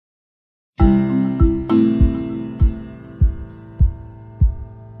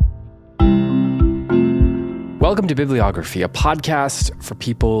Welcome to Bibliography, a podcast for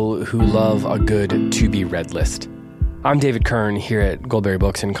people who love a good to-be-read list. I'm David Kern here at Goldberry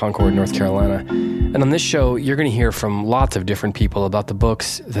Books in Concord, North Carolina. And on this show, you're going to hear from lots of different people about the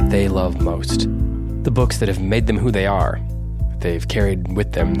books that they love most. The books that have made them who they are, that they've carried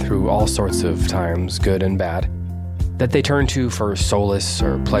with them through all sorts of times, good and bad, that they turn to for solace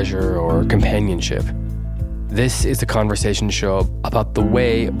or pleasure or companionship. This is a conversation show about the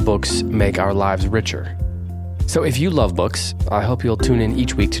way books make our lives richer. So if you love books, I hope you'll tune in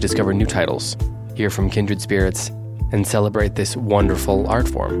each week to discover new titles, hear from kindred spirits, and celebrate this wonderful art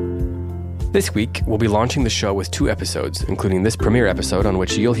form. This week, we'll be launching the show with 2 episodes, including this premiere episode on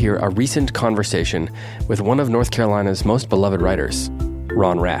which you'll hear a recent conversation with one of North Carolina's most beloved writers,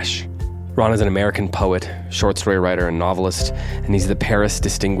 Ron Rash. Ron is an American poet, short story writer, and novelist, and he's the Paris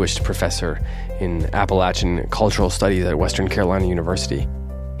Distinguished Professor in Appalachian Cultural Studies at Western Carolina University.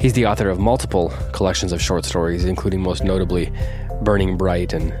 He's the author of multiple collections of short stories, including most notably Burning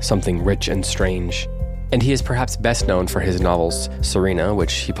Bright and Something Rich and Strange. And he is perhaps best known for his novels Serena,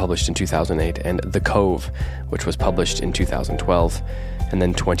 which he published in 2008, and The Cove, which was published in 2012, and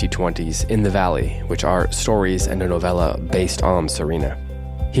then 2020's In the Valley, which are stories and a novella based on Serena.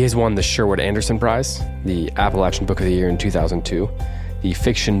 He has won the Sherwood Anderson Prize, the Appalachian Book of the Year in 2002, the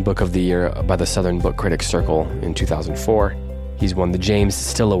Fiction Book of the Year by the Southern Book Critics Circle in 2004. He's won the James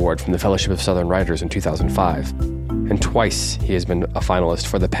Still Award from the Fellowship of Southern Writers in 2005. And twice he has been a finalist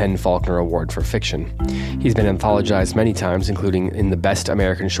for the PEN/Faulkner Award for Fiction. He's been anthologized many times, including in the Best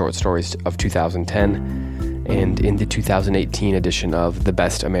American Short Stories of 2010 and in the 2018 edition of the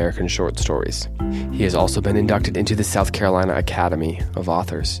Best American Short Stories. He has also been inducted into the South Carolina Academy of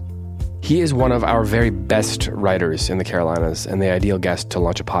Authors. He is one of our very best writers in the Carolinas and the ideal guest to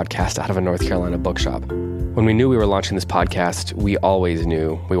launch a podcast out of a North Carolina bookshop. When we knew we were launching this podcast, we always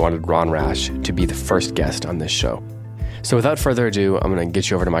knew we wanted Ron Rash to be the first guest on this show. So without further ado, I'm going to get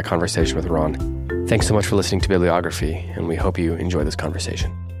you over to my conversation with Ron. Thanks so much for listening to Bibliography, and we hope you enjoy this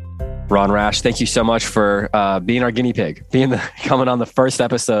conversation. Ron Rash, thank you so much for being our guinea pig, coming on the first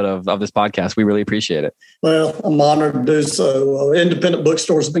episode of this podcast. We really appreciate it. Well, I'm honored to do so. Independent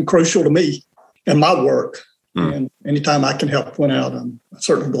bookstores have been crucial to me and my work. And anytime I can help one out, I'm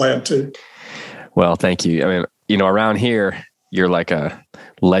certainly glad to. Well, thank you. I mean, around here, you're like a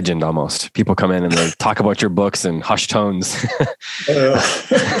legend almost. People come in and they talk about your books in hushed tones. One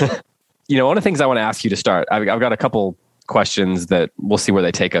of the things I want to ask you to start, I've got a couple questions that we'll see where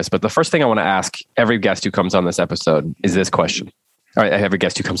they take us. But the first thing I want to ask every guest who comes on this episode is this question. All right, every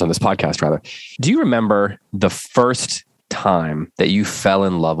guest who comes on this podcast, rather. Do you remember the first time that you fell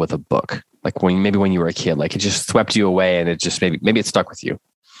in love with a book? Like when you were a kid, like it just swept you away and it just maybe it stuck with you.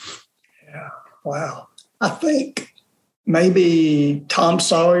 Yeah. Wow. I think maybe Tom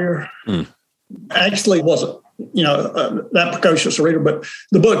Sawyer actually wasn't, that precocious reader, but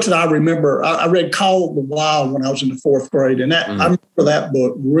the books that I remember, I read Call of the Wild when I was in the 4th grade. And I remember that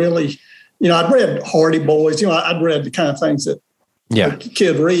book really, I'd read Hardy Boys, I'd read the kind of things that a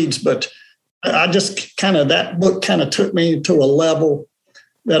kid reads, but I just that book kind of took me to a level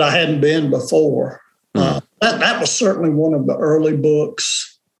that I hadn't been before. That was certainly one of the early books.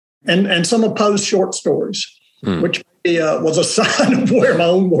 And some of Poe's short stories, which was a sign of where my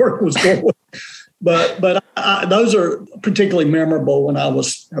own work was going. But those are particularly memorable when I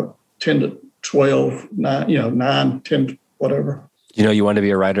was 10 to 12, 9, 10, whatever. You wanted to be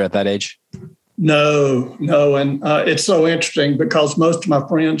a writer at that age? No. And it's so interesting because most of my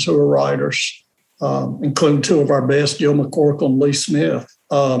friends who are writers, including 2 of our best, Jill McCorkle and Lee Smith,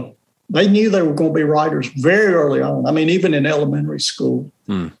 they knew they were going to be writers very early on. I mean, even in elementary school.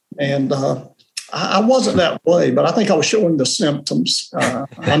 And I wasn't that way, but I think I was showing the symptoms.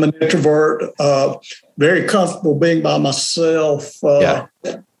 I'm an introvert, very comfortable being by myself,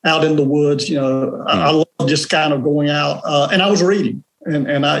 out in the woods. I love just kind of going out, and I was reading,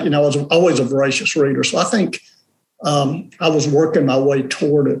 and I was always a voracious reader. So I think I was working my way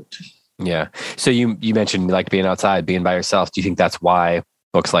toward it. Yeah. So you mentioned you like being outside, being by yourself. Do you think that's why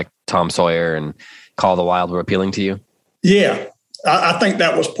books like Tom Sawyer and Call of the Wild were appealing to you? Yeah. I think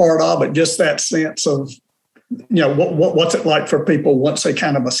that was part of it, just that sense of, what's it like for people once they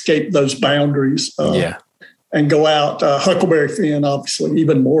kind of escape those boundaries and go out. Huckleberry Finn, obviously,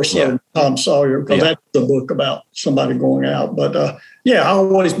 even more so than Tom Sawyer, because that's the book about somebody going out. But I've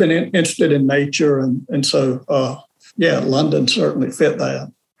always been interested in nature. And so, London certainly fit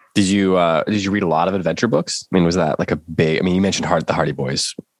that. Did you read a lot of adventure books? I mean, was that like a big, you mentioned the Hardy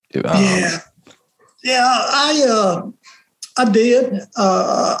Boys. I did.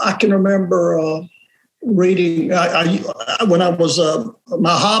 I can remember reading. When I was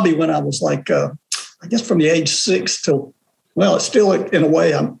my hobby when I was like I guess from the age 6 till, well, it's still in a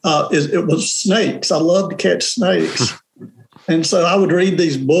way, it was snakes. I love to catch snakes. And so I would read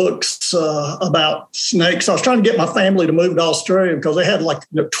these books about snakes. I was trying to get my family to move to Australia because they had like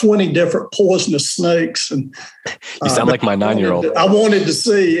 20 different poisonous snakes. And you sound like my 9-year-old. I wanted to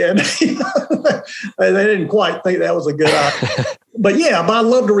see, and they didn't quite think that was a good idea. But yeah, but I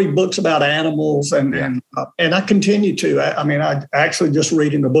love to read books about animals, and I continue to. I mean, I actually just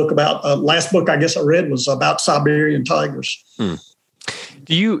reading the book about last book I guess I read was about Siberian tigers.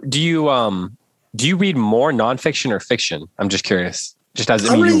 Do you read more nonfiction or fiction? I'm just curious. Just as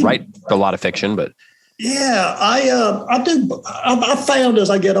you write a lot of fiction, but yeah, I do. I found as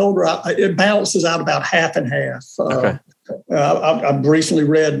I get older, it balances out about half and half. Okay. I've recently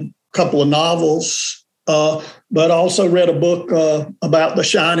read a couple of novels. But also read a book about the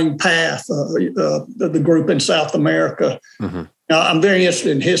Shining Path, the group in South America. Mm-hmm. I'm very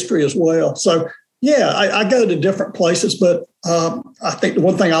interested in history as well. So, yeah, I go to different places, but I think the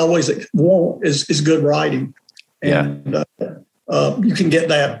one thing I always want is good writing. And you can get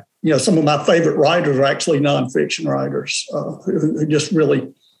that. You know, some of my favorite writers are actually nonfiction writers who just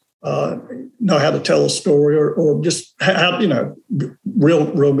really know how to tell a story or just have,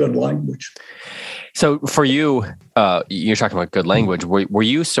 real good language. So for you, you're talking about good language.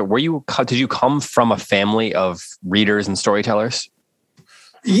 Did you come from a family of readers and storytellers?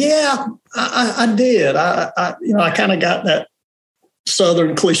 Yeah, I did. I kind of got that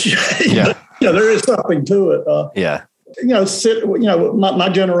Southern cliche. Yeah. But, there is something to it. My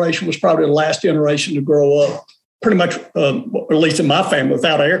generation was probably the last generation to grow up pretty much, at least in my family,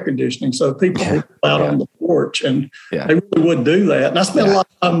 without air conditioning. So people would go out on the porch, and they really would do that. And I spent a lot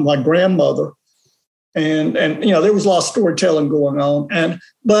of time with my grandmother. And there was a lot of storytelling going on,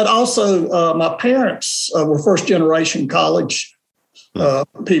 but also my parents were first generation college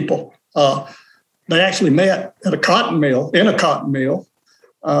people. They actually met at in a cotton mill.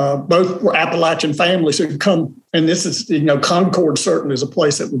 Both were Appalachian families who come, and this is Concord certainly is a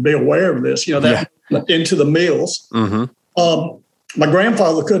place that would be aware of this. Into the mills. Mm-hmm. My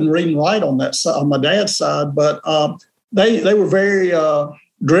grandfather couldn't read and write on that side, on my dad's side, but they were very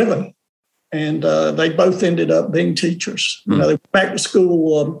driven. And they both ended up being teachers. They went back to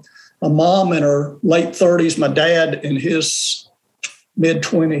school. My mom in her late 30s, my dad in his mid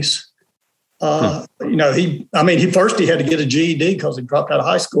 20s. He had to get a GED because he dropped out of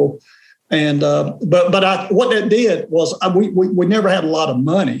high school. And what that did was we never had a lot of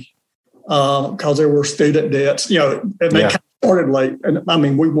money because there were student debts. And they kind of started late.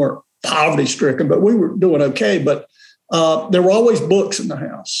 And we weren't poverty stricken, but we were doing okay. But there were always books in the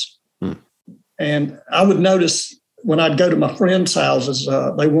house. And I would notice when I'd go to my friends' houses,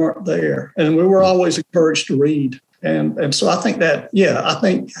 they weren't there. And we were always encouraged to read. And so I think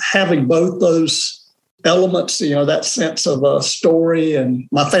having both those elements, that sense of a story, and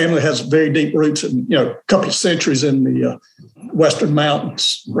my family has very deep roots in, a couple of centuries in the Western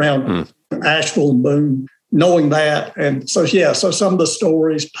Mountains around Asheville and Boone, knowing that. And so some of the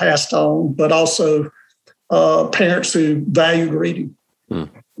stories passed on, but also parents who valued reading.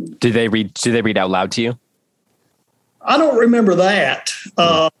 Did they read out loud to you? I don't remember that.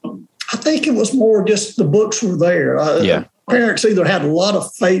 I think it was more just the books were there. Parents either had a lot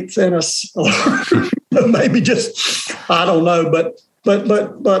of faith in us, or maybe just I don't know. But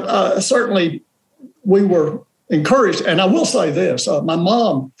certainly we were encouraged. And I will say this: my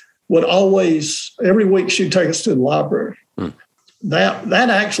mom would always, every week, she'd take us to the library. That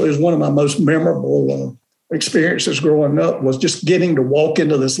actually is one of my most memorable experiences growing up, was just getting to walk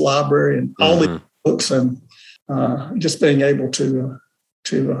into this library and all these books, and just being able to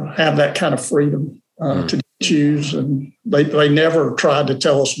have that kind of freedom to choose. And they never tried to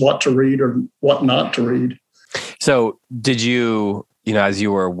tell us what to read or what not to read. So did you, as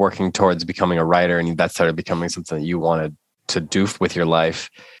you were working towards becoming a writer and that started becoming something that you wanted to do with your life,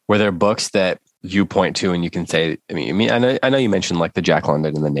 were there books that you point to and you can say, I know you mentioned like the Jack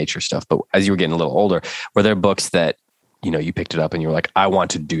London and the nature stuff, but as you were getting a little older, were there books that, you picked it up and you were like, I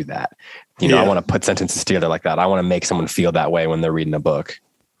want to do that. I want to put sentences together like that. I want to make someone feel that way when they're reading a book.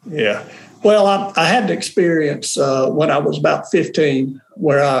 Yeah. Well, I had the experience when I was about 15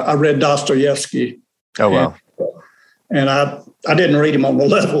 where I read Dostoevsky. Oh, wow. And I didn't read him on the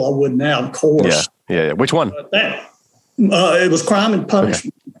level I would now, of course. Yeah. Which one? It was Crime and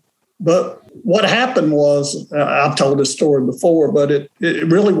Punishment. Okay. But what happened was, I've told this story before, but it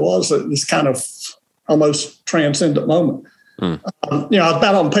really was this kind of almost transcendent moment. I was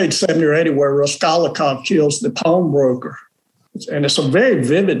about on page 70 or 80 where Raskolnikov kills the pawnbroker. And it's a very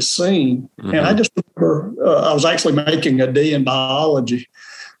vivid scene. Mm-hmm. And I just remember I was actually making a D in biology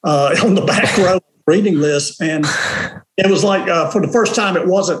on the back row reading this, and it was like for the first time, it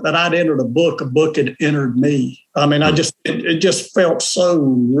wasn't that I'd entered a book had entered me. I mean, it just felt so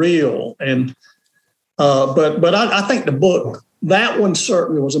real. And but I think the book, that one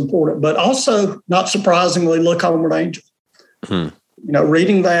certainly was important, but also not surprisingly, Look Homeward Angel.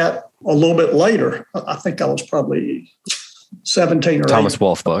 Reading that a little bit later, I think I was probably 17 or Thomas 18.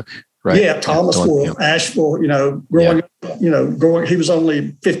 Wolfe book, right? Yeah, Thomas Wolfe, Asheville, growing up, he was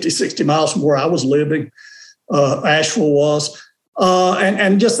only 50, 60 miles from where I was living. Asheville was.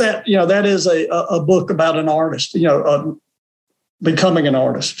 And just that, that is a book about an artist, becoming an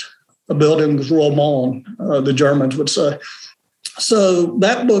artist, building the Roman, the Germans would say. So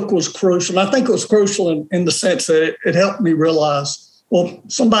that book was crucial. I think it was crucial in the sense that it helped me realize, well,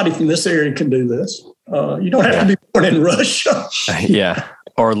 somebody from this area can do this. You don't have to be born in Russia.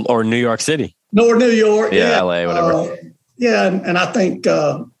 Or New York City. Nor New York. Yeah, LA, whatever. And I think,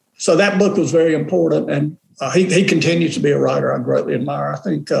 so that book was very important. And he continues to be a writer I greatly admire. I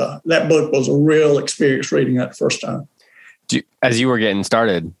think that book was a real experience reading that the first time. As you were getting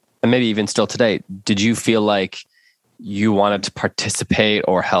started, and maybe even still today, did you feel like you wanted to participate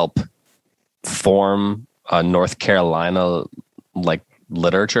or help form a North Carolina like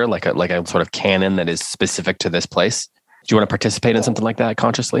literature, like a sort of canon that is specific to this place? Do you want to participate in something like that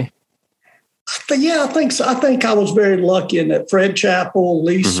consciously? Yeah, I think so. I think I was very lucky in that Fred Chappell,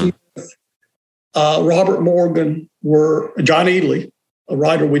 Lee Smith, Robert Morgan, John Ely, a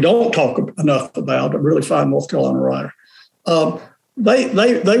writer we don't talk enough about, a really fine North Carolina writer.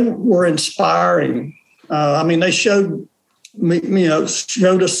 They were inspiring. They showed me,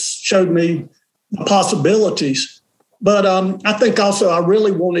 showed me the possibilities. But I think also I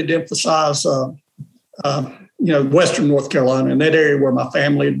really wanted to emphasize, Western North Carolina, and that area where my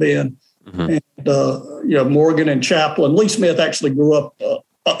family had been. And, Morgan and Chappell. And Lee Smith actually grew up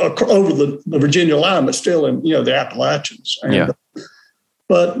over the Virginia line, but still in, the Appalachians. And,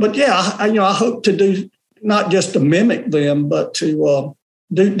 But I hope to do, not just to mimic them, but to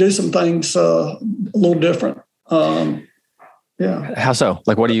do some things a little different. How so?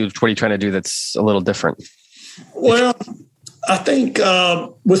 Like, what are you trying to do that's a little different? Well, I think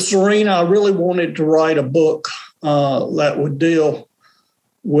with Serena, I really wanted to write a book that would deal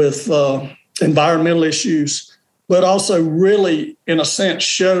with environmental issues, but also really, in a sense,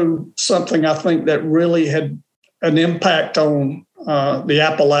 show something I think that really had an impact on the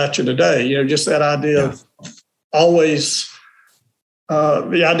Appalachia today. Just that idea of always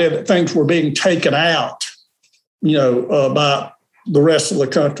the idea that things were being taken out, by the rest of the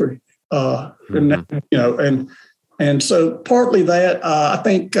country. And so partly that, I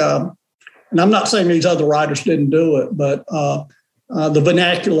think, and I'm not saying these other writers didn't do it, but the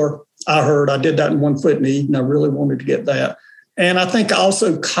vernacular I did that in One Foot in Eden. I really wanted to get that. And I think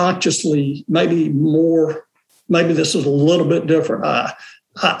also consciously, maybe this is a little bit different. I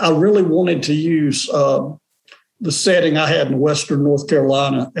really wanted to use the setting I had in Western North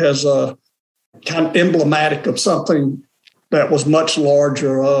Carolina as a kind of emblematic of something that was much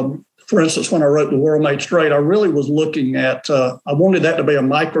larger. For instance, when I wrote The World Made Straight, I really was looking at, I wanted that to be a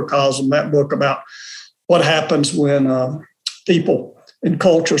microcosm, that book about what happens when people and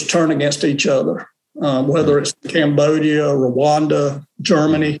cultures turn against each other, whether it's Cambodia, Rwanda,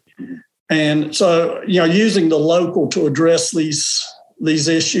 Germany. And so, using the local to address these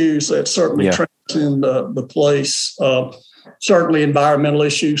issues that certainly transcend the place, certainly environmental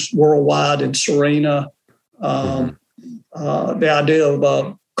issues worldwide in Serena, the idea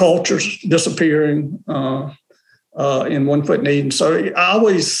of cultures disappearing in One Foot in Eden. So I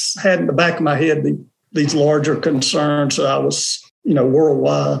always had in the back of my head these larger concerns that I was,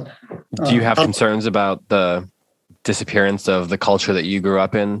 worldwide. Do you have concerns about the disappearance of the culture that you grew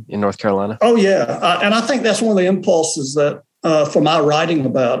up in North Carolina? Oh, yeah. And I think that's one of the impulses that for my writing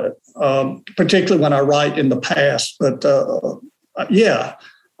about it, particularly when I write in the past. But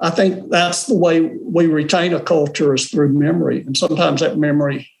I think that's the way we retain a culture is through memory. And sometimes that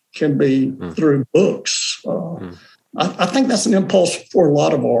memory can be through books. I think that's an impulse for a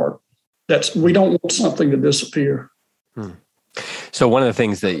lot of art. We don't want something to disappear. So one of the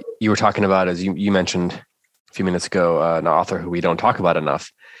things that you were talking about is you mentioned a few minutes ago, an author who we don't talk about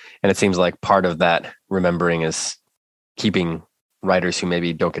enough. And it seems like part of that remembering is keeping writers who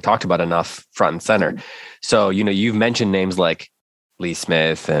maybe don't get talked about enough front and center. So, you've mentioned names like Lee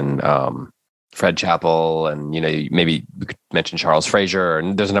Smith and Fred Chappell, and, maybe we could mention Charles Frazier,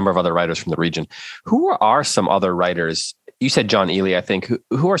 and there's a number of other writers from the region. Who are some other writers? You said John Ely, I think.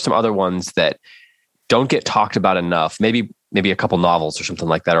 Who are some other ones that don't get talked about enough? Maybe a couple novels or something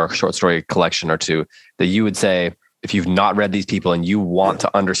like that, or a short story collection or two that you would say, if you've not read these people and you want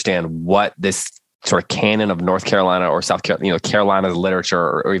to understand what this sort of canon of North Carolina or South Carolina, Carolina's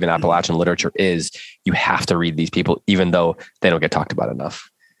literature or even Appalachian literature is, you have to read these people, even though they don't get talked about enough.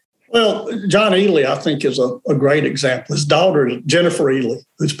 Well, John Ely, I think, is a great example. His daughter is Jennifer Ely,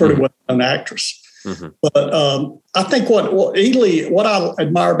 who's a pretty well-known actress. Mm-hmm. But I think what Ely, what I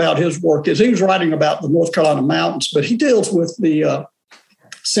admire about his work is he was writing about the North Carolina mountains, but he deals with the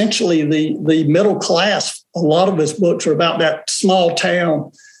essentially the middle class. A lot of his books are about that small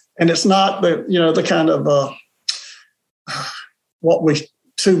town, and it's not the kind of what we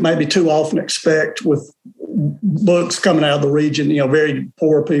maybe too often expect with books coming out of the region. Very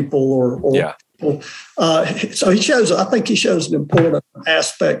poor people or people. So I think he shows an important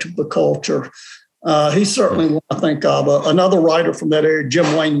aspect of the culture. He's certainly one I think of. Another writer from that area,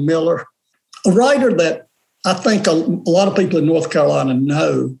 Jim Wayne Miller, a writer that I think a lot of people in North Carolina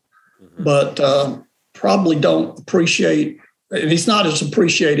know, but probably don't appreciate, and he's not as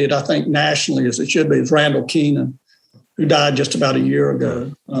appreciated, I think, nationally as it should be, is Randall Keenan, who died just about a year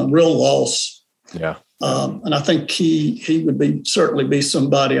ago. Real loss. Yeah. And I think he would certainly be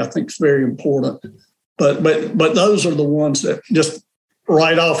somebody I think is very important. But those are the ones that just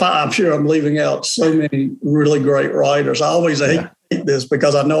right off, I'm sure I'm leaving out so many really great writers. I always hate this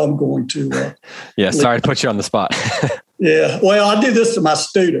because I know I'm going to. Sorry to put you on the spot. Yeah. Well, I do this to my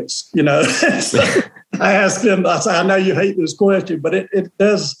students, So I ask them, I say, I know you hate this question, but it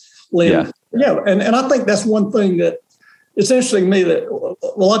does lead. Yeah. And I think that's one thing that it's interesting to me that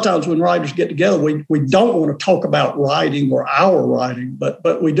a lot of times when writers get together, we don't want to talk about writing or our writing,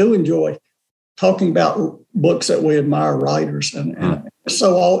 but we do enjoy talking about books that we admire writers. And it's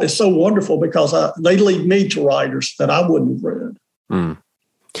so wonderful because they lead me to writers that I wouldn't have read.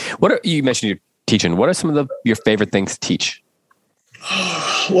 You mentioned you're teaching. What are some of your favorite things to teach?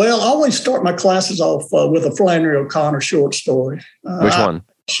 Well, I always start my classes off with a Flannery O'Connor short story. Which one?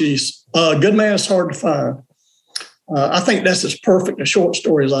 She's A Good Man is Hard to Find. I think that's as perfect a short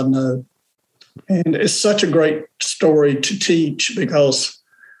story as I know. And it's such a great story to teach because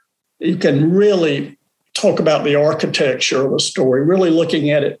you can really talk about the architecture of a story, really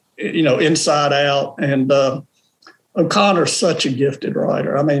looking at it, inside out. And O'Connor's such a gifted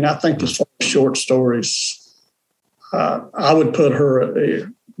writer. I mean, I think as far as short stories, I would put her,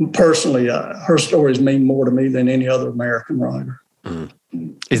 personally, her stories mean more to me than any other American writer. Mm.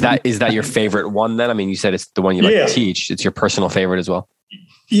 Is that your favorite one then? I mean, you said it's the one you like to teach. It's your personal favorite as well?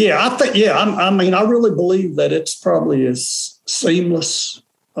 Yeah, I think, I really believe that it's probably as seamless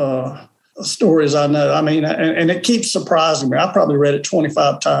a story as I know. I mean, and it keeps surprising me. I probably read it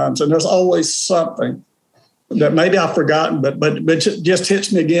 25 times, and there's always something that maybe I've forgotten, but it just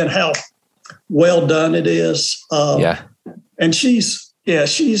hits me again how well done it is. And she's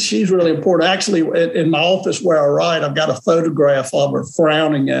really important. Actually, in my office where I write, I've got a photograph of her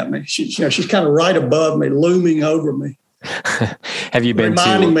frowning at me. She's kind of right above me, looming over me. Have you been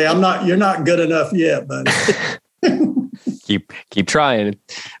reminding me you're not good enough yet, buddy. keep trying.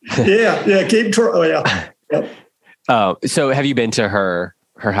 Keep trying. Yep. So have you been to her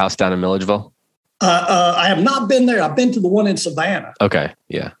house down in Milledgeville? I have not been there. I've been to the one in Savannah. Okay.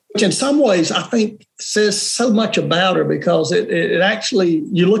 Yeah. Which in some ways I think says so much about her because it actually,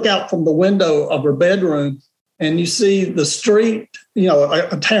 you look out from the window of her bedroom and you see the street,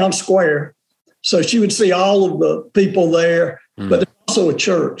 a town square. So she would see all of the people there, but there's also a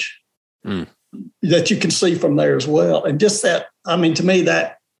church that you can see from there as well. And just that, to me,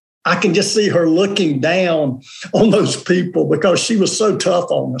 that I can just see her looking down on those people because she was so tough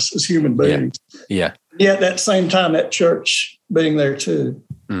on us as human beings. Yeah. Yet at that same time, that church being there too.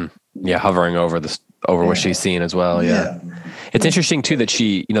 Yeah, hovering over what she's seen as well. Yeah. It's interesting too that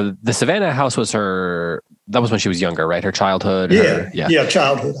she, the Savannah house was that was when she was younger, right? Her childhood.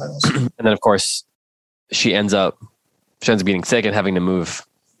 Childhood house. And then of course she ends up being sick and having to move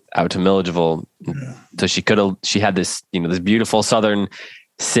out to Milledgeville. Yeah. So she had this, this beautiful southern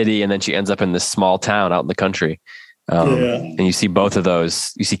city, and then she ends up in this small town out in the country. And you see both of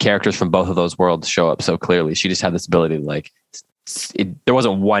those, you see characters from both of those worlds show up so clearly. She just had this ability to there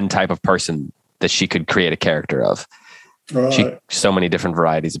wasn't one type of person that she could create a character of. Right. So many different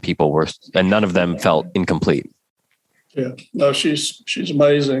varieties of people and none of them felt incomplete. Yeah, no, she's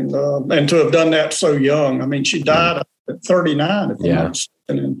amazing. And to have done that so young, she died at 39.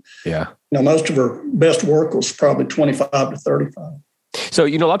 Most of her best work was probably 25 to 35. So,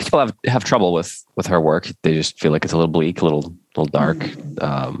 a lot of people have trouble with her work. They just feel like it's a little bleak, a little dark.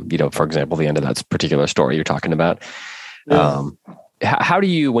 For example, the end of that particular story you're talking about. Yeah. How do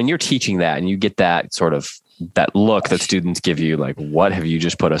you, when you're teaching that and you get that sort of that look that students give you, like, what have you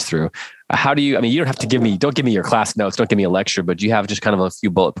just put us through? How do you, I mean, you don't have to don't give me your class notes, don't give me a lecture, but do you have just kind of a few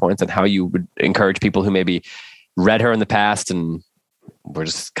bullet points on how you would encourage people who maybe read her in the past and were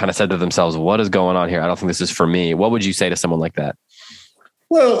just kind of said to themselves, what is going on here? I don't think this is for me. What would you say to someone like that?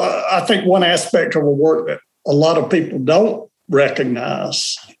 Well, I think one aspect of her work that a lot of people don't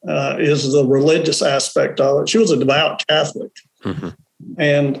recognize is the religious aspect of it. She was a devout Catholic. Mm-hmm.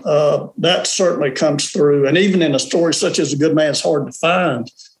 And that certainly comes through. And even in a story such as A Good Man's Hard to Find,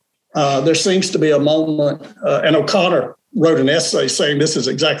 there seems to be a moment, and O'Connor wrote an essay saying this is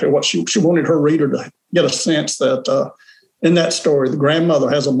exactly what she wanted her reader to get a sense that in that story, the grandmother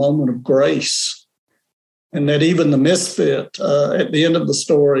has a moment of grace. And that even the misfit, at the end of the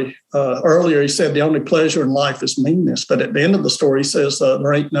story, earlier he said the only pleasure in life is meanness. But at the end of the story, he says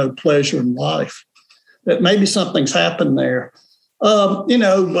there ain't no pleasure in life. That maybe something's happened there. But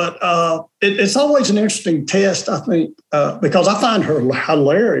it's always an interesting test, I think, because I find her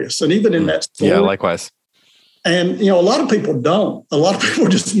hilarious. And even in that story. Yeah, likewise. And, a lot of people don't. A lot of people are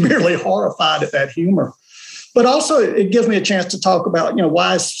just merely horrified at that humor. But also it gives me a chance to talk about,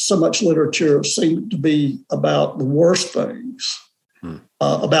 why so much literature seems to be about the worst things,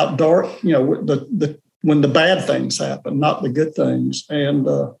 about dark, when the bad things happen, not the good things. And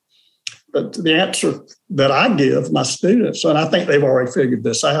but the answer that I give my students, and I think they've already figured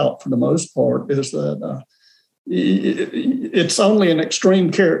this out for the most part, is that it's only in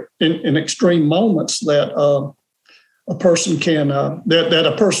extreme moments that a person can that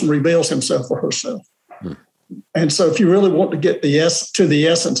a person reveals himself or herself. And so, if you really want to get to the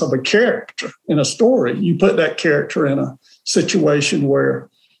essence of a character in a story, you put that character in a situation where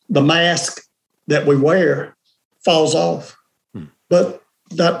the mask that we wear falls off. But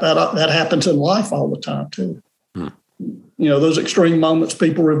that happens in life all the time too. Those extreme moments,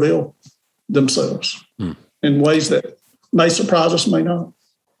 people reveal themselves in ways that may surprise us, may not.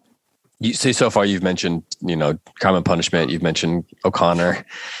 You see, so far you've mentioned, Crime and Punishment. You've mentioned O'Connor.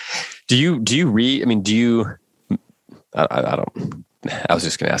 Do you read? I mean, I don't. I was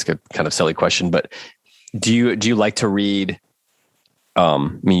just going to ask a kind of silly question, but do you like to read?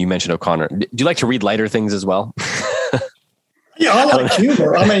 You mentioned O'Connor. Do you like to read lighter things as well? Yeah, I like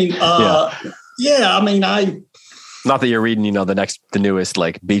humor. I mean, not that you're reading, the newest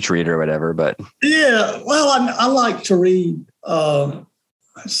like Beach Read or whatever, but yeah. Well, I like to read.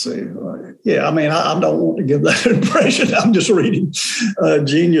 Let's see. Yeah, I don't want to give that impression. I'm just reading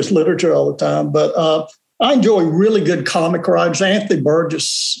genius literature all the time, but I enjoy really good comic writers. Anthony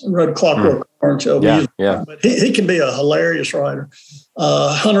Burgess wrote Clockwork Orange. Yeah. But he can be a hilarious writer.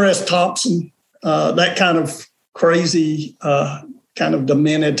 Hunter S. Thompson, that kind of crazy, kind of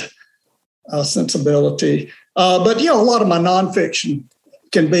demented sensibility. But, a lot of my nonfiction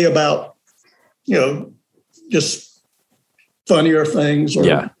can be about, just funnier things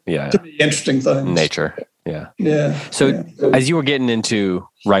or interesting things. Nature. Yeah. Yeah. So as you were getting into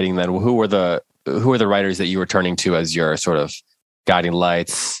writing then, who were the writers that you were turning to as your sort of guiding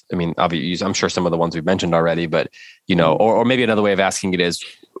lights? I mean, obviously, I'm sure some of the ones we've mentioned already, but, or maybe another way of asking it is,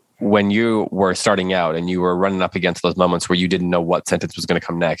 when you were starting out and you were running up against those moments where you didn't know what sentence was going to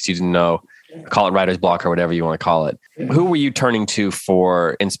come next, you didn't know, call it writer's block or whatever you want to call it. Who were you turning to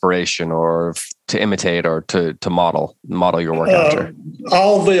for inspiration or to imitate or to model your work after?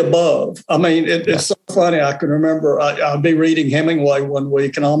 All of the above. I mean, it's so funny. I can remember I'd be reading Hemingway one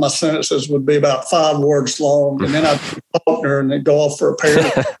week and all my sentences would be about 5 words long. And then I'd be a partner and they'd go off for a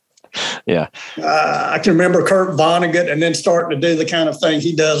paragraph. Yeah. I can remember Kurt Vonnegut and then starting to do the kind of thing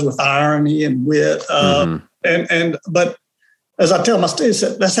he does with irony and wit. But as I tell my students,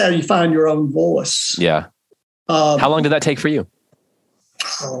 that's how you find your own voice. Yeah. How long did that take for you?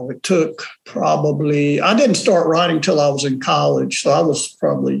 It took I didn't start writing till I was in college. So I was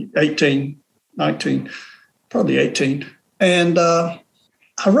probably 18, 19, probably 18. And I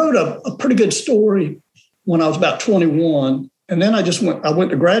wrote a pretty good story when I was about 21. And then I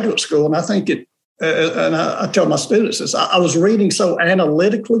went to graduate school, and I think and I tell my students this, I was reading so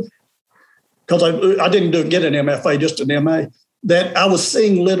analytically, because I didn't get an MFA, just an MA, that I was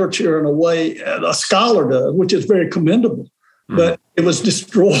seeing literature in a way a scholar does, which is very commendable. But it was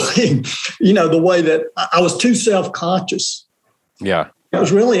destroying, the way that I was too self-conscious. Yeah. It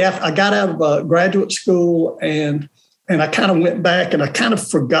was really after I got out of graduate school and I kind of went back and I kind of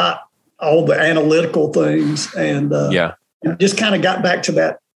forgot all the analytical things and just kind of got back to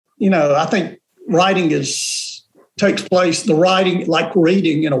that. I think writing takes place, the writing like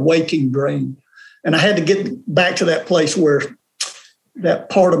reading in a waking dream. And I had to get back to that place where that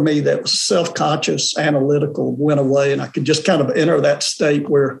part of me that was self-conscious, analytical went away, and I could just kind of enter that state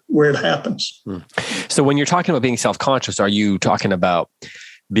where it happens. So when you're talking about being self-conscious, are you talking about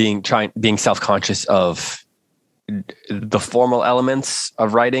being self-conscious of the formal elements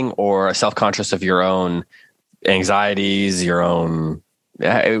of writing, or self-conscious of your own anxieties, your own?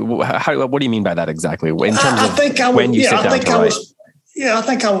 What do you mean by that exactly? In terms of when you sit down to write? I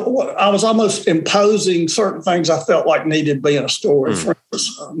think I was almost imposing certain things I felt like needed to be in a story. For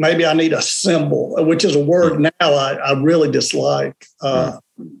instance, maybe I need a symbol, which is a word now I really dislike. I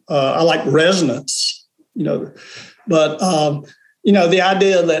like resonance, but the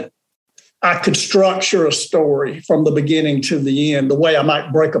idea that I could structure a story from the beginning to the end, the way I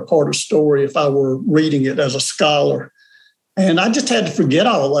might break apart a story if I were reading it as a scholar. And I just had to forget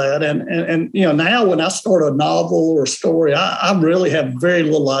all that. And now when I start a novel or a story, I really have very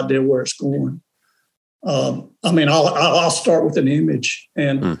little idea where it's going. I'll start with an image.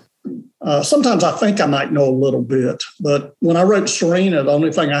 And sometimes I think I might know a little bit. But when I wrote Serena, the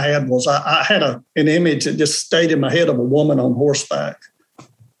only thing I had was I had an image that just stayed in my head of a woman on horseback.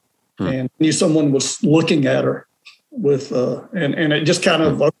 And I knew someone was looking at her with, and it just kind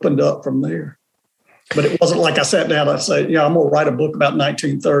of opened up from there. But it wasn't like I sat down and say, I'm going to write a book about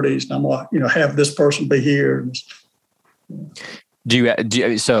 1930s, and I'm going to, have this person be here. Do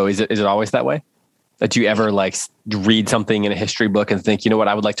you? So is it always that way? That you ever read something in a history book and think,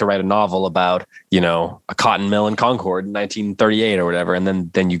 I would like to write a novel about, a cotton mill in Concord in 1938 or whatever,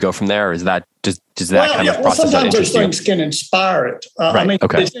 and then you go from there? Or is that does that kind of process? Sometimes those things can inspire it. Right.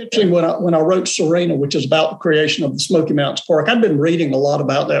 It's interesting when I wrote Serena, which is about the creation of the Smoky Mountains Park. I've been reading a lot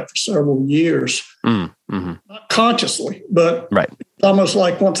about that for several years, not consciously, but it's almost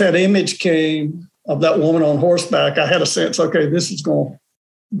like once that image came of that woman on horseback, I had a sense, okay, this is going to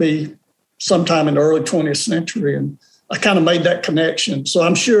be sometime in the early 20th century. And I kind of made that connection. So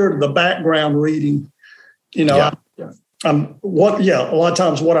I'm sure the background reading, a lot of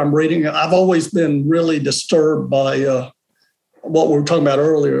times what I'm reading, I've always been really disturbed by what we were talking about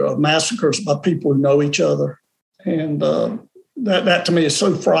earlier, massacres by people who know each other. And that to me is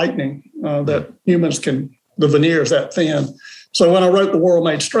so frightening that humans the veneer is that thin. So when I wrote The World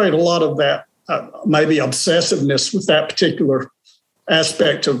Made Straight, a lot of that maybe obsessiveness with that particular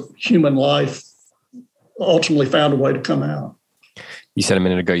aspect of human life ultimately found a way to come out. You said a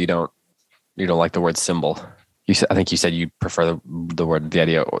minute ago you don't like the word symbol. I think you said you prefer the word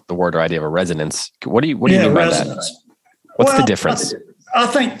or idea of a resonance. What do you mean by resonance? That? What's the difference? I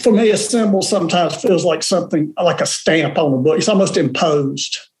think for me, a symbol sometimes feels like something like a stamp on a book. It's almost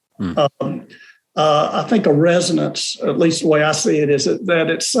imposed. I think a resonance, at least the way I see it, is that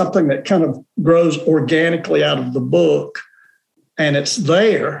it's something that kind of grows organically out of the book. And it's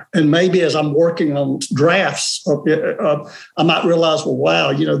there. And maybe as I'm working on drafts, I might realize, well,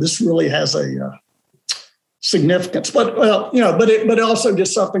 wow, this really has a significance. But it also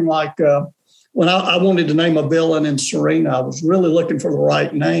just something like when I wanted to name a villain in Serena, I was really looking for the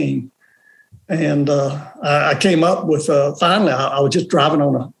right name. And I came up with, finally, I was just driving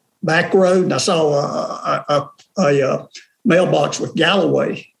on a back road and I saw a mailbox with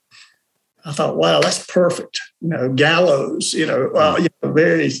Galloway. I thought, wow, that's perfect. Gallows,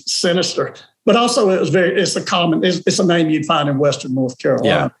 very sinister. But also it's a name you'd find in Western North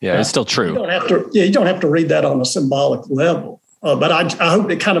Carolina. Yeah, it's still true. You don't have to read that on a symbolic level. But I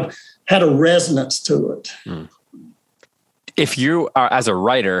hope it kind of had a resonance to it. If you are, as a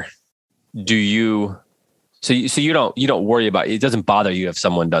writer, do you, so you don't worry about, it doesn't bother you if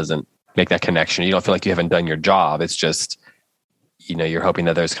someone doesn't make that connection. You don't feel like you haven't done your job. It's just, you're hoping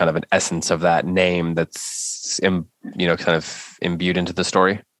that there's kind of an essence of that name that's, kind of imbued into the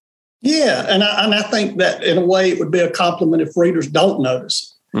story. Yeah. And I think that in a way it would be a compliment if readers don't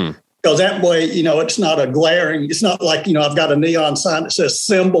notice it. Because that way, it's not it's not like, I've got a neon sign that says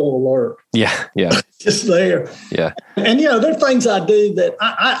symbol alert. Yeah. Yeah. It's just there. Yeah. And, there are things I do that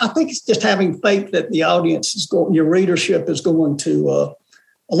I think it's just having faith that the audience your readership is going to,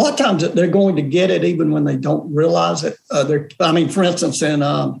 a lot of times they're going to get it even when they don't realize it. For instance, in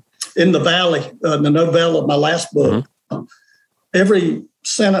The Valley, the novella of my last book, every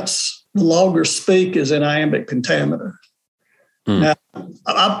sentence the loggers speak is in iambic pentameter. Now,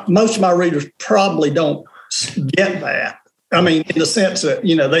 most of my readers probably don't get that. In the sense that,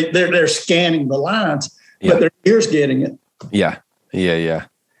 they're scanning the lines, but their ears getting it. Yeah.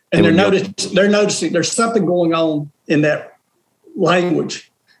 And they're noticing there's something going on in that language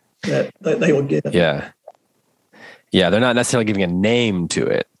that they will get. Yeah. They're not necessarily giving a name to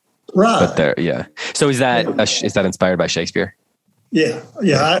it. Right. But So is that inspired by Shakespeare? Yeah.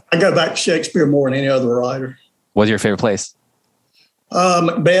 I go back to Shakespeare more than any other writer. What's your favorite place?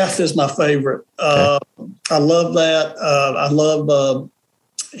 Macbeth is my favorite. I love that. I love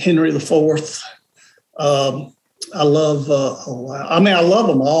Henry IV. I love, I love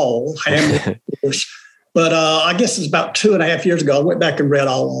them all, Hamlet, of course. But I guess it's about 2.5 years ago, I went back and read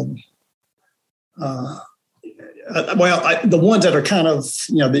all of them. The ones that are kind of,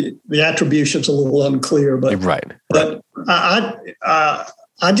 the attribution's a little unclear, but right. But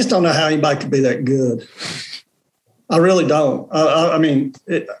I just don't know how anybody could be that good. I really don't.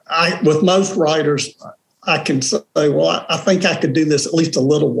 With most writers, I can say, well, I think I could do this at least a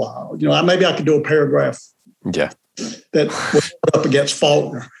little while. Maybe I could do a paragraph. Yeah. That was up against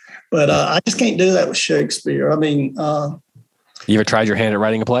Faulkner, but I just can't do that with Shakespeare. You ever tried your hand at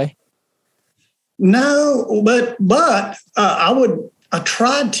writing a play? No, but I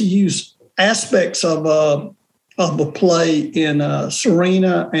tried to use aspects of a play in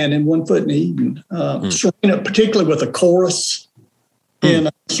Serena and in One Foot in Eden. Serena, particularly with a chorus. In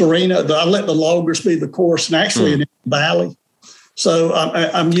Serena, I let the Logers be the chorus, and actually in the Valley. So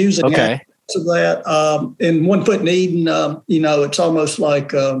I'm using aspects of that. In One Foot in Eden, it's almost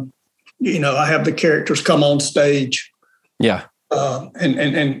like I have the characters come on stage. Yeah.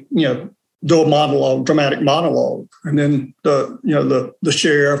 And do a monologue, dramatic monologue, and then the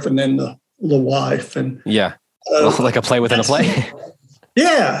sheriff, and then the wife, and like a play within a play.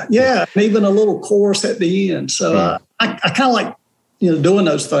 Yeah, and even a little chorus at the end. So I kind of like doing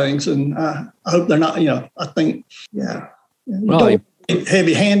those things, and I hope they're not. I think well,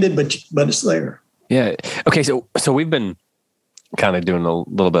 heavy-handed, but it's there. Yeah. Okay. So we've been kind of doing a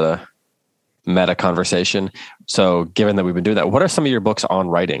little bit of meta conversation. So given that we've been doing that, what are some of your books on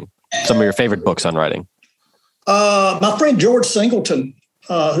writing? Some of your favorite books on writing? My friend George Singleton,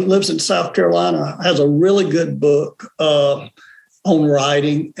 who lives in South Carolina, has a really good book on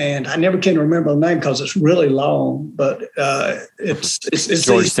writing, and I never can remember the name because it's really long. But it's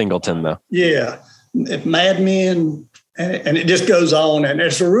George Singleton, though. Yeah, Mad Men, and it just goes on, and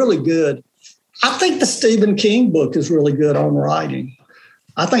it's really good. I think the Stephen King book is really good on writing.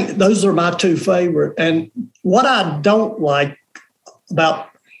 I think those are my two favorite. And what I don't like about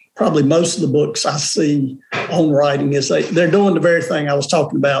probably most of the books I see on writing is they're doing the very thing I was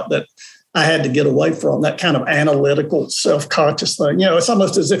talking about that I had to get away from, that kind of analytical, self-conscious thing. It's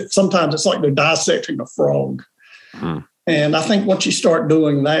almost as if sometimes it's like they're dissecting a frog. Mm. And I think once you start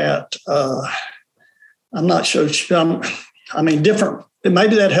doing that, I'm not sure. Different.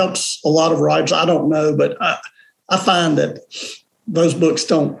 Maybe that helps a lot of writers. I don't know, but I find that those books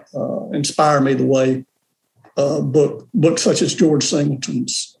don't inspire me the way books such as George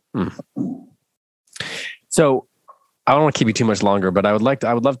Singleton's. So I don't want to keep you too much longer, but I would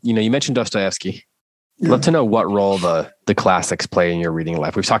love, you mentioned Dostoevsky. I'd love to know what role the classics play in your reading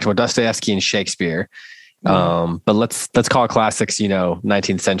life. We've talked about Dostoevsky and Shakespeare, but let's call it classics,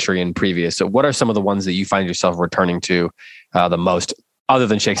 19th century and previous. So what are some of the ones that you find yourself returning to the most, other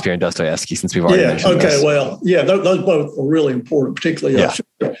than Shakespeare and Dostoevsky, since we've already mentioned this? Those both are really important, particularly.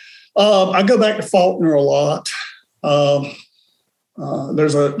 I go back to Faulkner a lot.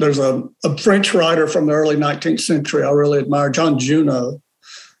 There's a French writer from the early 19th century I really admire, John Junot.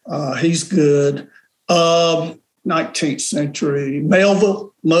 He's good. 19th century,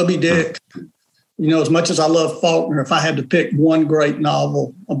 Melville, Moby Dick. As much as I love Faulkner, if I had to pick one great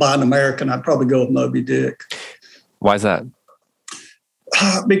novel by an American, I'd probably go with Moby Dick. Why is that?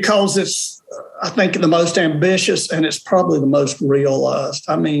 Because it's, I think, the most ambitious, and it's probably the most realized.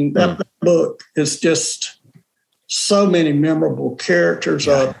 That book is just so many memorable characters.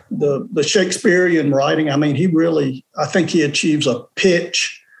 The Shakespearean writing, he really, I think he achieves a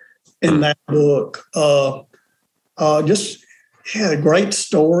pitch in that book. Great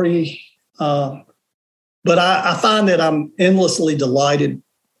story. But I find that I'm endlessly delighted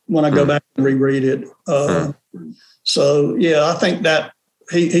when I go back and reread it. I think that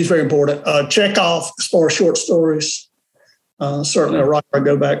he's very important. Chekhov, as far as short stories, certainly a writer I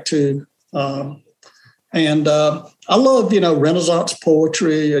go back to. And I love, Renaissance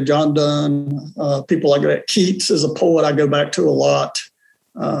poetry, John Donne, people like that. Keats is a poet I go back to a lot.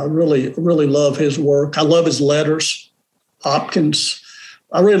 Really, really love his work. I love his letters. Hopkins.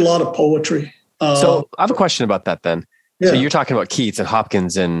 I read a lot of poetry. So I have a question about that then. Yeah. So you're talking about Keats and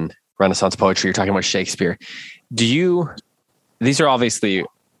Hopkins and Renaissance poetry. You're talking about Shakespeare. These are obviously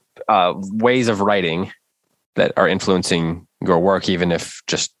ways of writing that are influencing your work, even if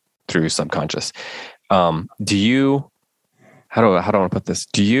just through subconscious. How do I want to put this?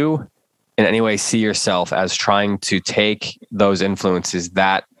 Do you in any way see yourself as trying to take those influences,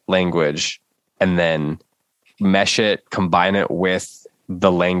 that language, and then mesh it, combine it with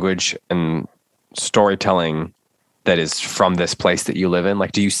the language and storytelling that is from this place that you live in?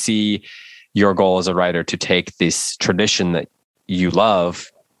 Like, do you see your goal as a writer to take this tradition that you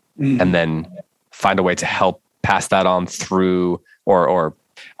love and then find a way to help pass that on through or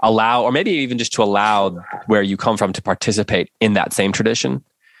allow, or maybe even just to allow where you come from to participate in that same tradition?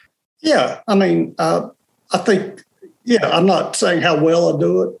 Yeah. I mean, I think, I'm not saying how well I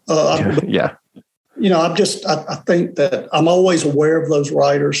do it. Yeah. You know, I think that I'm always aware of those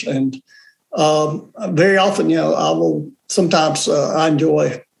writers, and very often, you know, I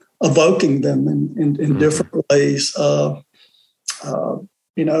enjoy evoking them in different ways.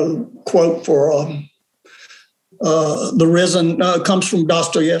 You know, quote for The Risen comes from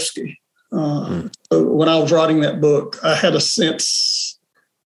Dostoevsky. So when I was writing that book, I had a sense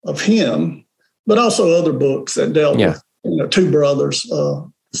of him, but also other books that dealt with, you know, two brothers. I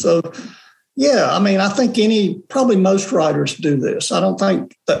mean, I think probably most writers do this. I don't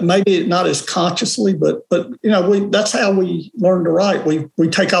think that, maybe not as consciously, but you know, that's how we learn to write. We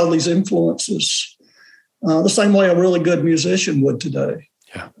take all these influences the same way a really good musician would today.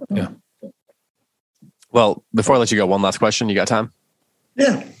 Yeah. Well, before I let you go, one last question. You got time?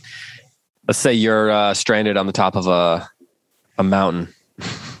 Yeah. Let's say you're stranded on the top of a mountain.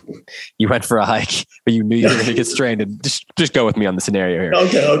 You went for a hike, but you knew you were going to get stranded. Just go with me on the scenario here.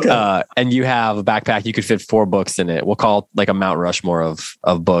 Okay. And you have a backpack. You could fit 4 books in it. We'll call it like a Mount Rushmore of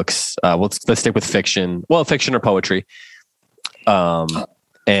books. Let's stick with fiction. Well, fiction or poetry.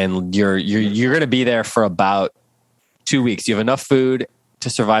 And you're going to be there for about 2 weeks. You have enough food to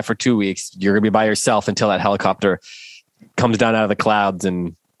survive for 2 weeks. You're going to be by yourself until that helicopter comes down out of the clouds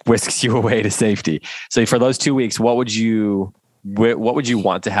and whisks you away to safety. So for those 2 weeks, what would you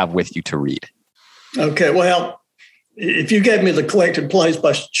want to have with you to read? Okay, well, if you gave me the collected plays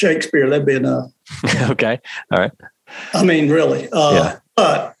by Shakespeare, that'd be enough. Okay, all right. I mean, really. But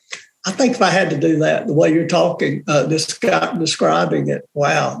I think if I had to do that, the way you're talking, describing it,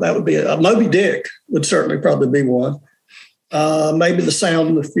 wow, that would be Moby Dick would certainly probably be one. Maybe The Sound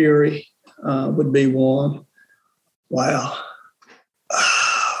and the Fury would be one. Wow.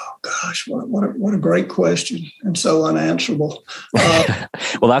 Gosh, what a great question, and so unanswerable.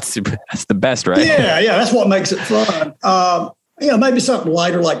 Well, that's the best, right? Yeah, that's what makes it fun. You know, maybe something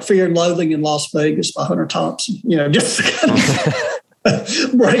lighter like Fear and Loathing in Las Vegas by Hunter Thompson. You know, just to kind of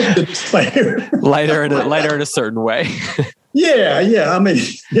break the despair. lighter in a certain way. Yeah. I mean,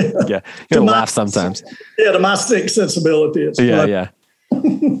 you can laugh sometimes. Yeah, to my sick sensibility, it's fun.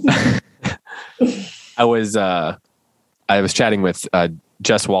 I was chatting with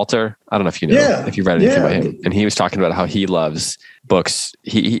Jess Walter. I don't know if you know, if you've read anything about him. And he was talking about how he loves books.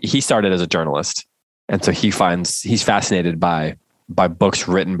 He started as a journalist. And so he's fascinated by books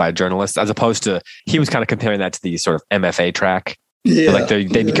written by journalists, as opposed to, he was kind of comparing that to the sort of MFA track. Yeah. Like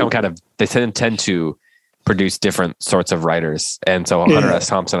they become they tend to produce different sorts of writers. And so Hunter S.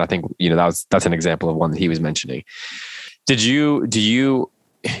 Thompson, I think, you know, that's an example of one that he was mentioning. You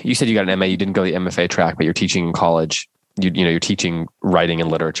said you got an MA, you didn't go the MFA track, but you're teaching in college. You're teaching writing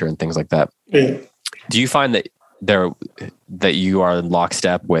and literature and things like that. Yeah. Do you find that you are in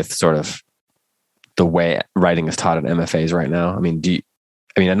lockstep with sort of the way writing is taught at MFAs right now? I mean,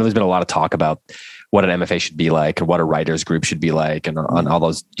 I know there's been a lot of talk about what an MFA should be like and what a writer's group should be like and on all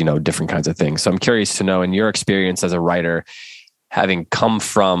those, you know, different kinds of things. So I'm curious to know, in your experience as a writer, having not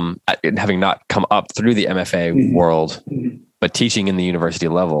come up through the MFA world, but teaching in the university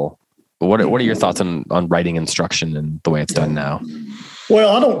level, what are your thoughts on writing instruction and the way it's done now?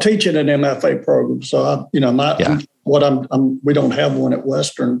 Well, I don't teach in an MFA program, so we don't have one at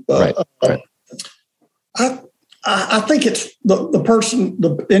Western, but right. I think it's the person,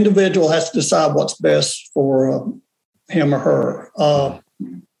 the individual has to decide what's best for him or her.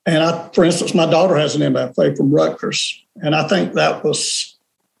 And for instance, my daughter has an MFA from Rutgers, and I think that was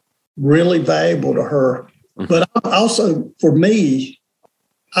really valuable to her. Mm-hmm. But also for me,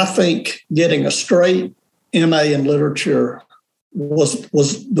 I think getting a straight MA in literature was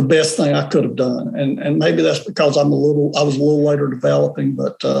the best thing I could have done. And maybe that's because I was a little later developing,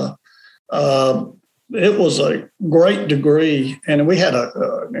 but it was a great degree. And we had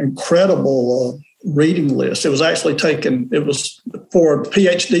an incredible reading list. It was actually it was for a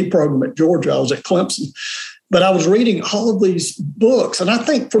PhD program at Georgia. I was at Clemson, but I was reading all of these books. And I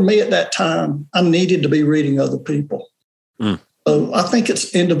think for me at that time, I needed to be reading other people. Mm. So I think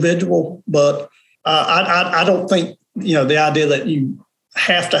it's individual, but I don't think, the idea that you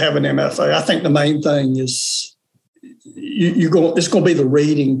have to have an MFA. I think the main thing is it's going to be the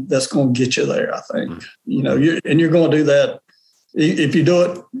reading that's going to get you there, I think. You're going to do that. If you do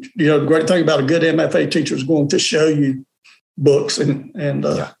it, the great thing about a good MFA teacher is going to show you books.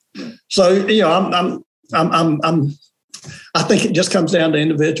 So, I think it just comes down to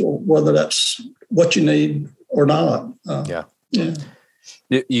individual, whether that's what you need or not. Yeah. Yeah.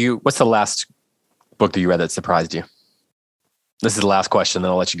 What's the last book that you read that surprised you? This is the last question, then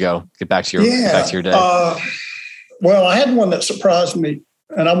I'll let you go. Get back to your day. Well, I had one that surprised me,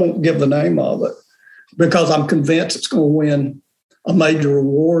 and I won't give the name of it because I'm convinced it's going to win a major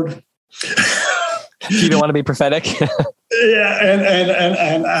award. You don't want to be prophetic? Yeah, and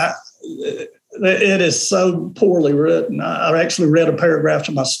it is so poorly written. I actually read a paragraph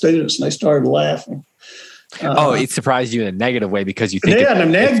to my students, and they started laughing. It surprised you in a negative way because you think in a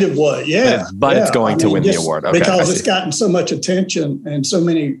negative way, yeah. But it's going to win the award. Okay, because it's gotten so much attention and so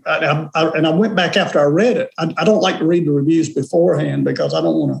many. And I went back after I read it. I don't like to read the reviews beforehand because I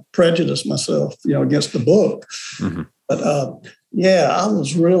don't want to prejudice myself, against the book. Mm-hmm. But I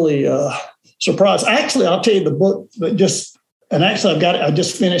was really surprised. Actually, I'll tell you the book that I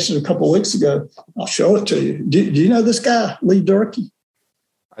just finished it a couple of weeks ago. I'll show it to you. Do you know this guy, Lee Durkee?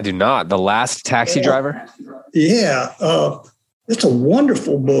 I do not. The Last Taxi Driver? Yeah. It's a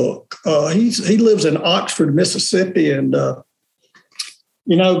wonderful book. He lives in Oxford, Mississippi. And, I'd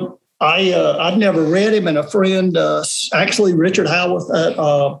never read him. And a friend, actually Richard Howarth at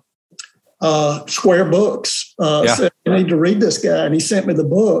Square Books, said, you need to read this guy. And he sent me the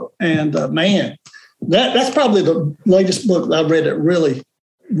book. And, man, that's probably the latest book that I've read that really,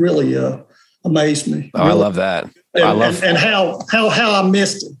 really amazed me. Oh, really. I love that. And how I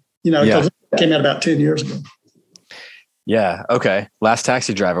missed it, because it came out about 10 years ago. Yeah. Okay. Last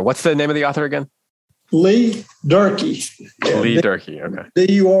Taxi Driver. What's the name of the author again? Lee Durkee. Lee Durkee. Okay.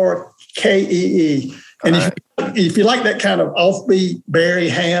 Durkee. And if you like that kind of offbeat, Barry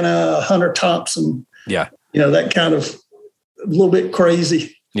Hannah, Hunter Thompson, that kind of a little bit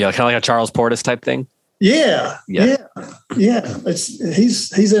crazy. Yeah. Kind of like a Charles Portis type thing. Yeah. He's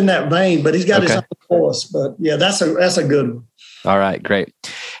in that vein, but he's got his own voice. But that's a good one. All right, great.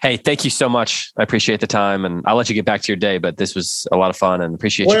 Hey, thank you so much. I appreciate the time, and I'll let you get back to your day. But this was a lot of fun, and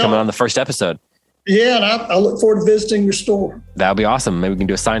appreciate you coming on the first episode. Yeah, and I look forward to visiting your store. That would be awesome. Maybe we can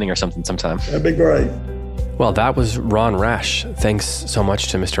do a signing or something sometime. That'd be great. Well, that was Ron Rash. Thanks so much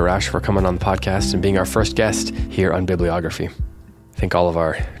to Mr. Rash for coming on the podcast and being our first guest here on Bibliography. I think all of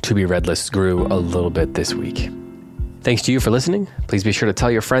our to-be-read lists grew a little bit this week. Thanks to you for listening. Please be sure to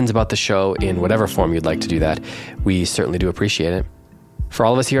tell your friends about the show in whatever form you'd like to do that. We certainly do appreciate it. For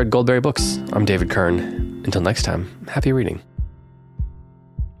all of us here at Goldberry Books, I'm David Kern. Until next time, happy reading.